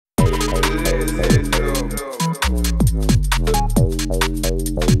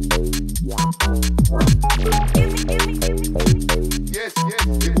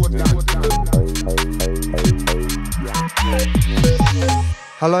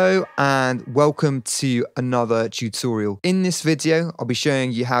Hello and welcome to another tutorial. In this video, I'll be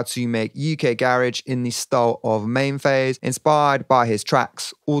showing you how to make UK Garage in the style of Main Phase, inspired by his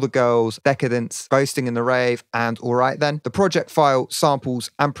tracks, All the Girls, Decadence, Ghosting in the Rave, and Alright Then. The project file, samples,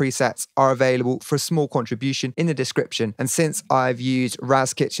 and presets are available for a small contribution in the description. And since I've used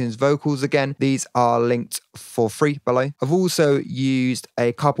Raz Kitchen's vocals again, these are linked for free below. I've also used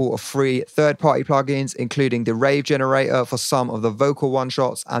a couple of free third-party plugins, including the Rave generator for some of the vocal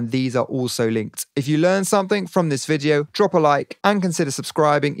one-shots, and these are also linked. If you learned something from this video, drop a like and consider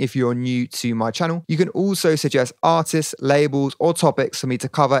subscribing if you're new to my channel. You can also suggest artists, labels, or topics for me to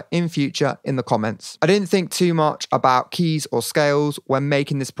cover in future in the comments. I didn't think too much about keys or scales when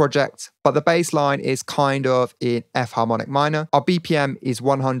making this project, but the bass line is kind of in F harmonic minor. Our BPM is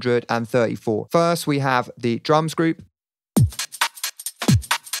 134. First, we have the drums group,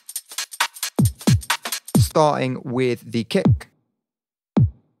 starting with the kick.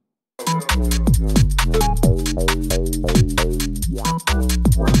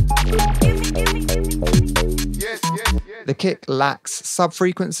 The kick lacks sub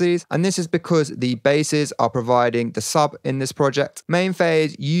frequencies, and this is because the basses are providing the sub in this project. Main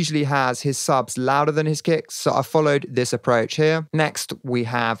Phase usually has his subs louder than his kicks, so I followed this approach here. Next, we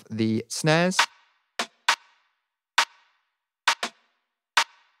have the snares.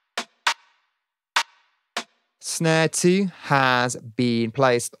 Snare 2 has been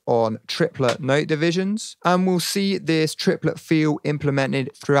placed on triplet note divisions, and we'll see this triplet feel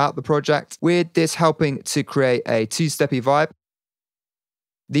implemented throughout the project, with this helping to create a two-steppy vibe.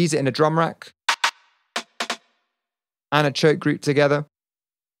 These are in a drum rack and a choke group together.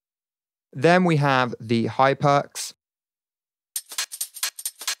 Then we have the high perks,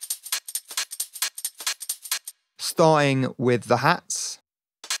 starting with the hats.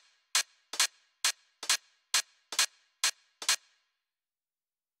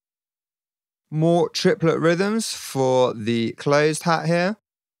 More triplet rhythms for the closed hat here.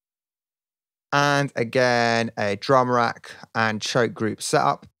 And again, a drum rack and choke group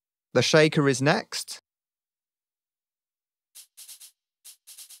setup. The shaker is next.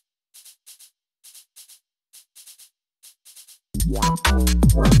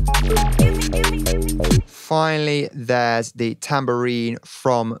 Finally, there's the tambourine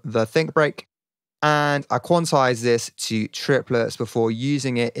from the Think Break. And I quantized this to triplets before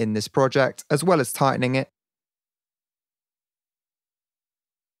using it in this project, as well as tightening it.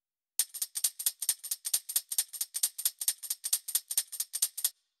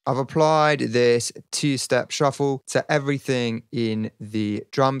 I've applied this two-step shuffle to everything in the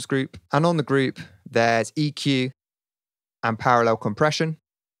drums group. And on the group, there's EQ and parallel compression.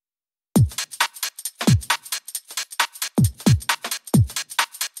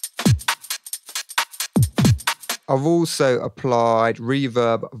 I've also applied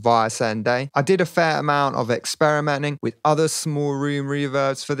reverb via Sende. I did a fair amount of experimenting with other small room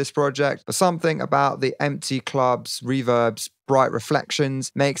reverbs for this project, but something about the empty clubs, reverbs, bright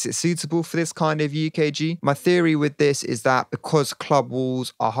reflections makes it suitable for this kind of UKG. My theory with this is that because club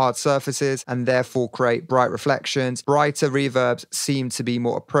walls are hard surfaces and therefore create bright reflections, brighter reverbs seem to be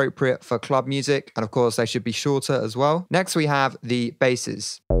more appropriate for club music, and of course they should be shorter as well. Next we have the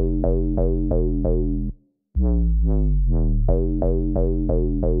basses.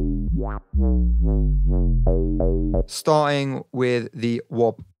 Starting with the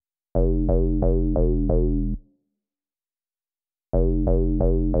wob.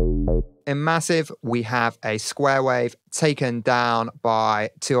 In massive, we have a square wave taken down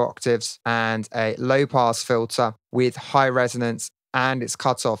by 2 octaves and a low pass filter with high resonance and its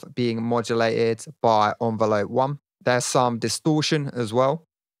cutoff being modulated by envelope 1. There's some distortion as well.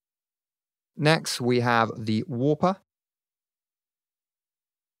 Next, we have the warper.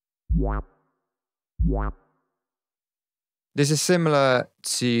 This is similar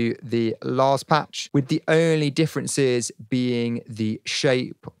to the last patch, with the only differences being the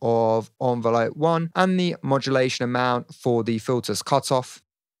shape of envelope 1 and the modulation amount for the filter's cutoff.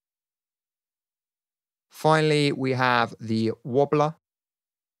 Finally, we have the wobbler.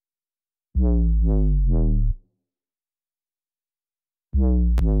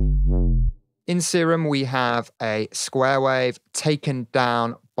 In Serum, we have a square wave taken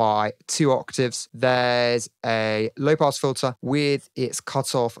down by 2 octaves. There's a low pass filter with its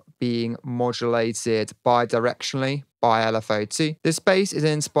cutoff being modulated bidirectionally by LFO2. This bass is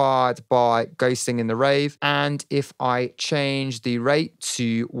inspired by Ghosting in the Rave, and if I change the rate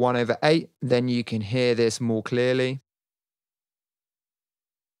to 1/8, then you can hear this more clearly.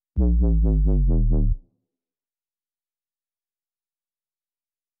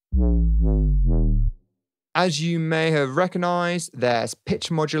 As you may have recognized, there's pitch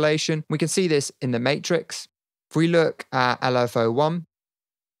modulation. We can see this in the matrix. If we look at LFO1,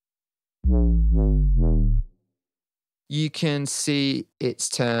 you can see it's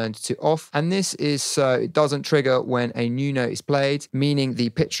turned to off. And this is so it doesn't trigger when a new note is played, meaning the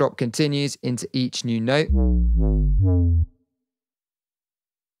pitch drop continues into each new note.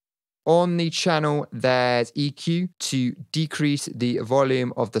 On the channel, there's EQ to decrease the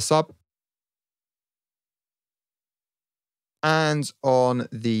volume of the sub. And on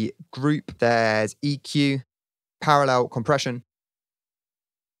the group, there's EQ, parallel compression,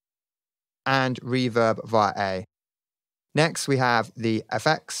 and reverb via A. Next, we have the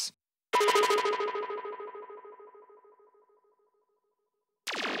effects.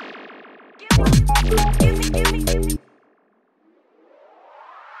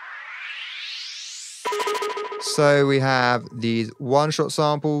 So we have these one-shot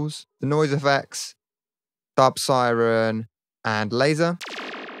samples, the noise effects, dub siren, and laser.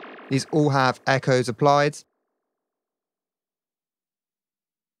 These all have echoes applied,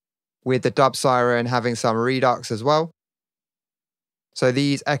 with the dub siren having some redux as well. So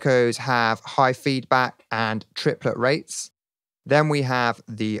these echoes have high feedback and triplet rates. Then we have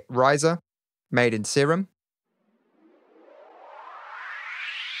the riser, made in Serum.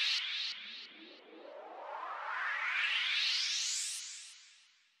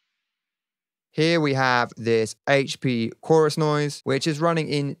 Here we have this HP chorus noise, which is running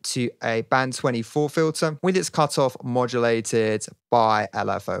into a band 24 filter with its cutoff modulated by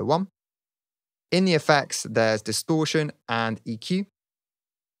LFO1. In the effects, there's distortion and EQ.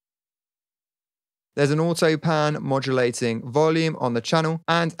 There's an auto pan modulating volume on the channel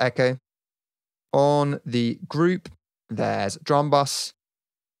and echo. On the group, there's drum bus,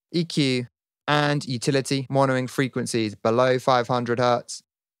 EQ, and utility monoing frequencies below 500 Hz,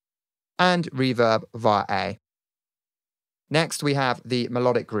 and reverb via A. Next, we have the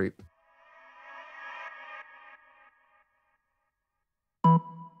melodic group.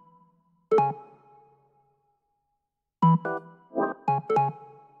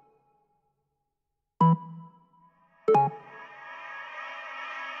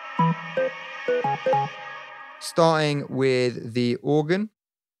 Starting with the organ.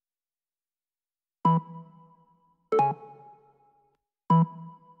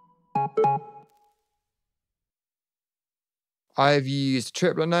 I've used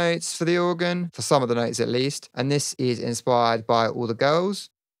triplet notes for the organ, for some of the notes at least, and this is inspired by All the Girls.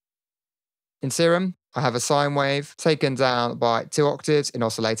 In Serum, I have a sine wave taken down by 2 octaves in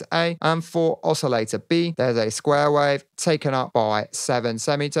oscillator A, and for oscillator B, there's a square wave taken up by 7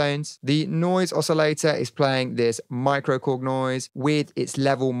 semitones. The noise oscillator is playing this microcorg noise with its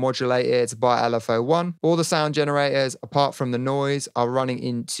level modulated by LFO1. All the sound generators, apart from the noise, are running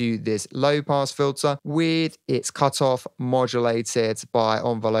into this low pass filter with its cutoff modulated by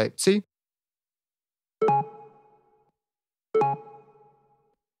envelope 2.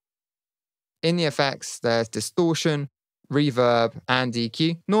 In the effects, there's distortion, reverb, and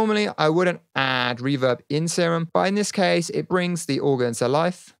EQ. Normally, I wouldn't add reverb in Serum, but in this case, it brings the organ to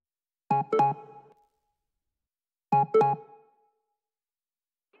life.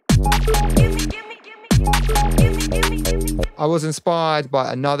 I was inspired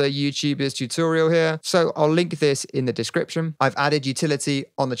by another YouTuber's tutorial here, so I'll link this in the description. I've added utility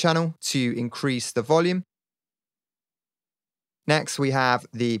on the channel to increase the volume. Next, we have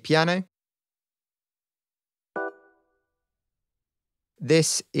the piano.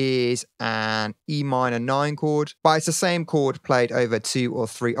 This is an E minor 9 chord, but it's the same chord played over 2 or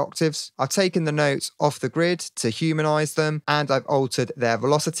 3 octaves. I've taken the notes off the grid to humanize them, and I've altered their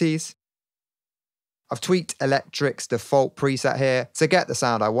velocities. I've tweaked Electric's default preset here to get the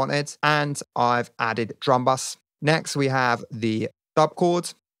sound I wanted, and I've added drum bus. Next, we have the dub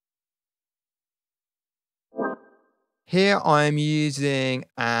chord. Here I am using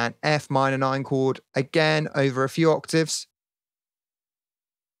an F minor 9 chord, again over a few octaves,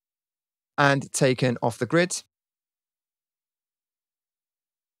 and taken off the grid.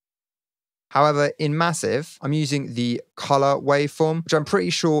 However, in Massive, I'm using the color waveform, which I'm pretty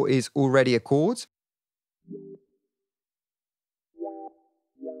sure is already a chord.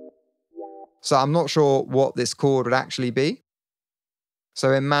 So I'm not sure what this chord would actually be.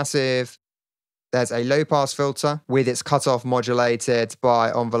 So in Massive, there's a low pass filter with its cutoff modulated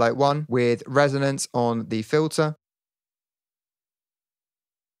by envelope 1 with resonance on the filter,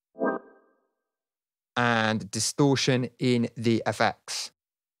 and distortion in the effects.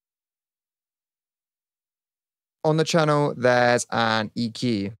 On the channel, there's an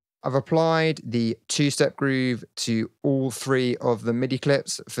EQ. I've applied the two-step groove to all three of the MIDI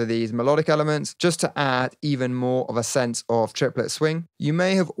clips for these melodic elements, just to add even more of a sense of triplet swing. You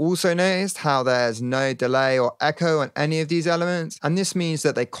may have also noticed how there's no delay or echo on any of these elements, and this means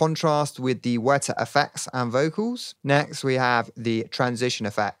that they contrast with the wetter effects and vocals. Next, we have the transition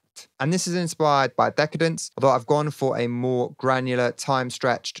effect, and this is inspired by Decadence, although I've gone for a more granular,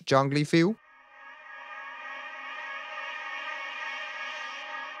 time-stretched, jungly feel.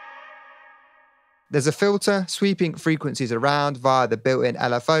 There's a filter sweeping frequencies around via the built-in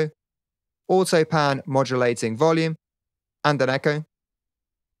LFO, auto pan modulating volume, and an echo.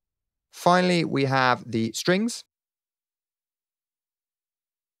 Finally, we have the strings.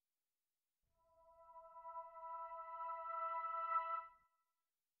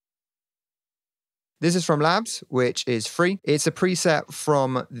 This is from Labs, which is free. It's a preset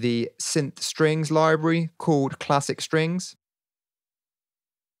from the synth strings library called Classic Strings.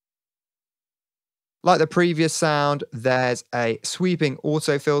 Like the previous sound, there's a sweeping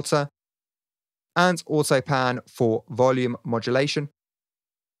auto filter and auto pan for volume modulation.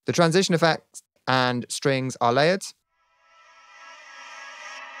 The transition effects and strings are layered.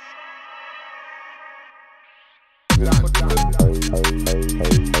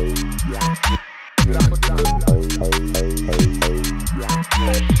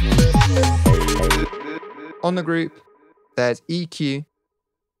 On the group, there's EQ,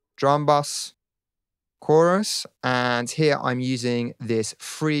 drum bass, chorus, and here I'm using this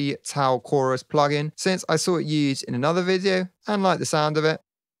free Towel Chorus plugin since I saw it used in another video and like the sound of it.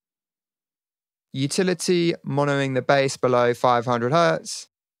 Utility, monoing the bass below 500 Hz,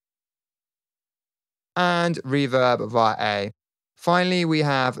 and reverb via A. Finally, we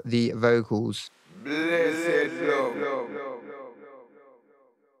have the vocals. Blessed love.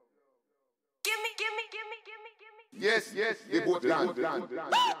 Yes, they both land.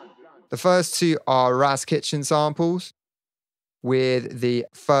 The first two are Raz Kitchen samples, with the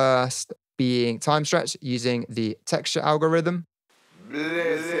first being time stretch using the texture algorithm.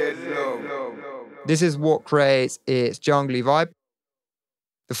 Blessed love. This is what creates its jungly vibe.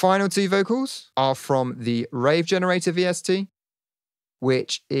 The final two vocals are from the Rave Generator VST,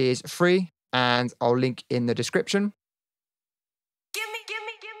 which is free, and I'll link in the description.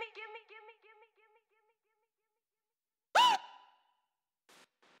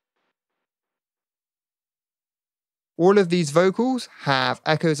 All of these vocals have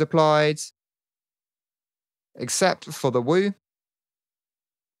echoes applied, except for the woo.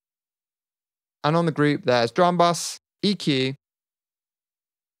 And on the group, there's drum bass, EQ,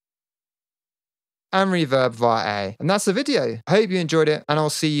 and reverb via A. And that's the video. I hope you enjoyed it, and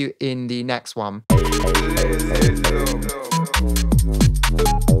I'll see you in the next one.